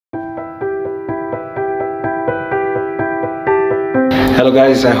Hello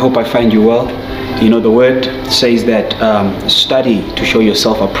guys, I hope I find you well. You know, the word says that study to show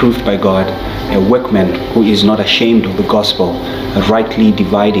yourself approved by God, a workman who is not ashamed of the gospel, rightly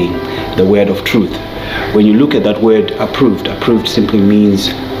dividing the word of truth. When you look at that word approved simply means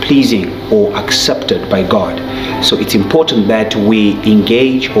pleasing or accepted by God. So it's important that we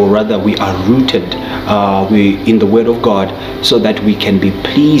engage, or rather we are rooted in the word of God, so that we can be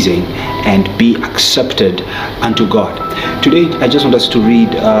pleasing and be accepted unto God. Today I just want us to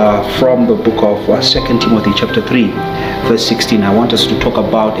read from the book of 2 Timothy chapter 3 verse 16. I want us to talk a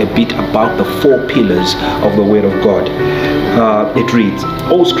bit about the four pillars of the word of God. It reads,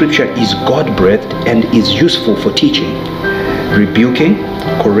 all scripture is God-breathed and is useful for teaching, rebuking,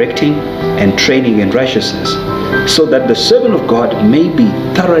 correcting, and training in righteousness, so that the servant of God may be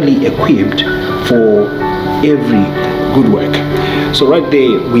thoroughly equipped for every good work. So right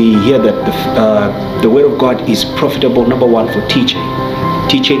there we hear that the word of God is profitable, number one, for teaching.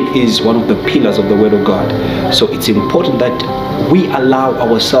 Teaching is one of the pillars of the word of God. So it's important that we allow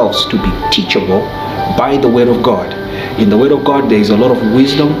ourselves to be teachable by the word of God. In the word of God there is a lot of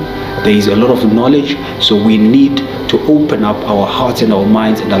wisdom, there is a lot of knowledge, so we need to open up our hearts and our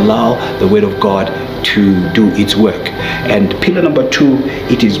minds and allow the word of God to do its work. And pillar number two,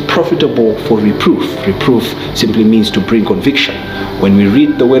 it is profitable for reproof. Reproof simply means to bring conviction. When we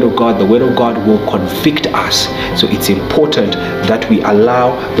read the word of God will convict us. So it's important that we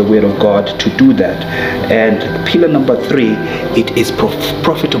allow the word of God to do that. And pillar number three, it is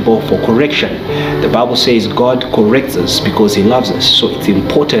profitable for correction. The Bible says God corrects us because he loves us. So it's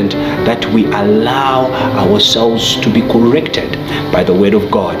important that we allow ourselves to be corrected by the word of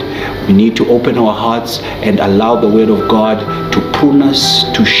God. We need to open our hearts and allow the word of God to prune us,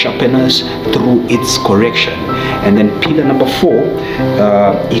 to sharpen us through its correction. And then pillar number four,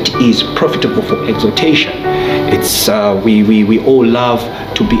 it is profitable for exhortation. It's we all love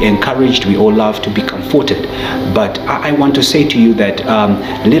to be encouraged, we all love to be comforted, but I want to say to you that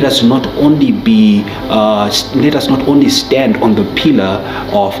let us not only stand on the pillar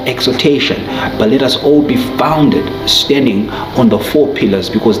of exhortation, but let us all be founded standing on the four pillars,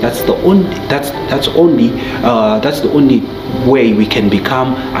 because that's the only way we can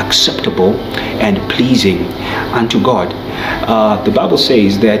become acceptable and pleasing unto God. The Bible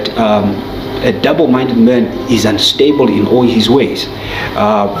says that a double-minded man is unstable in all his ways.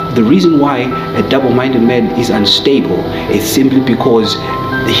 The reason why a double-minded man is unstable is simply because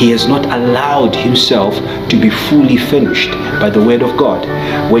he has not allowed himself to be fully finished by the word of God.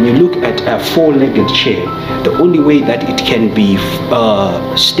 When you look at a four-legged chair, the only way that it can be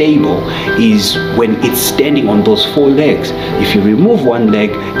stable is when it's standing on those four legs. If you remove one leg,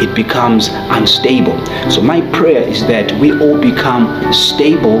 it becomes unstable. So my prayer is that we all become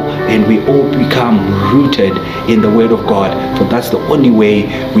stable and we all become rooted in the word of God, for that's the only way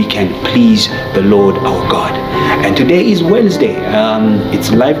we can please the Lord our God. And today is Wednesday.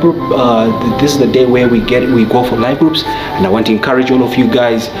 It's live group. This is the day where we go for live groups, and I want to encourage all of you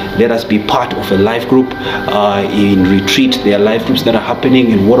guys, let us be part of a live group. In retreat there are live groups that are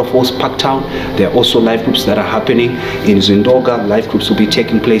happening in Waterfalls, Parktown. There are also live groups that are happening in Zindoga. Live groups will be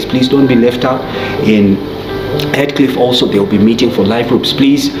taking place. Please don't be left out. In Headcliff also they will be meeting for live groups.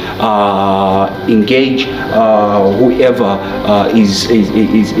 Please engage whoever is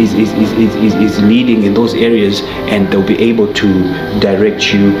leading in those areas, and they'll be able to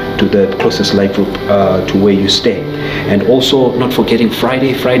direct you to the closest live group to where you stay. And also not forgetting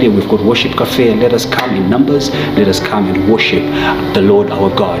Friday we've got worship cafe, and let us come in numbers, let us come and worship the Lord our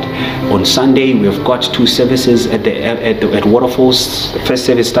God. On Sunday we've got two services at Waterfalls. The first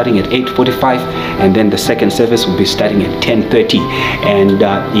service starting at 8:45, and then the second service will be starting at 10:30. And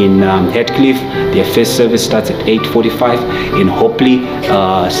in Headcliff their first service starts at 8:45. In Hopley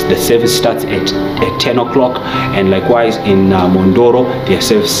the service starts at 10 o'clock, and likewise in Mondoro their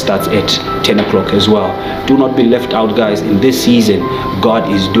service starts at 10 o'clock as well. Do not be left out, guys. In this season God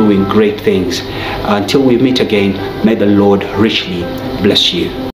is doing great things. Until we meet again, may the Lord richly bless you.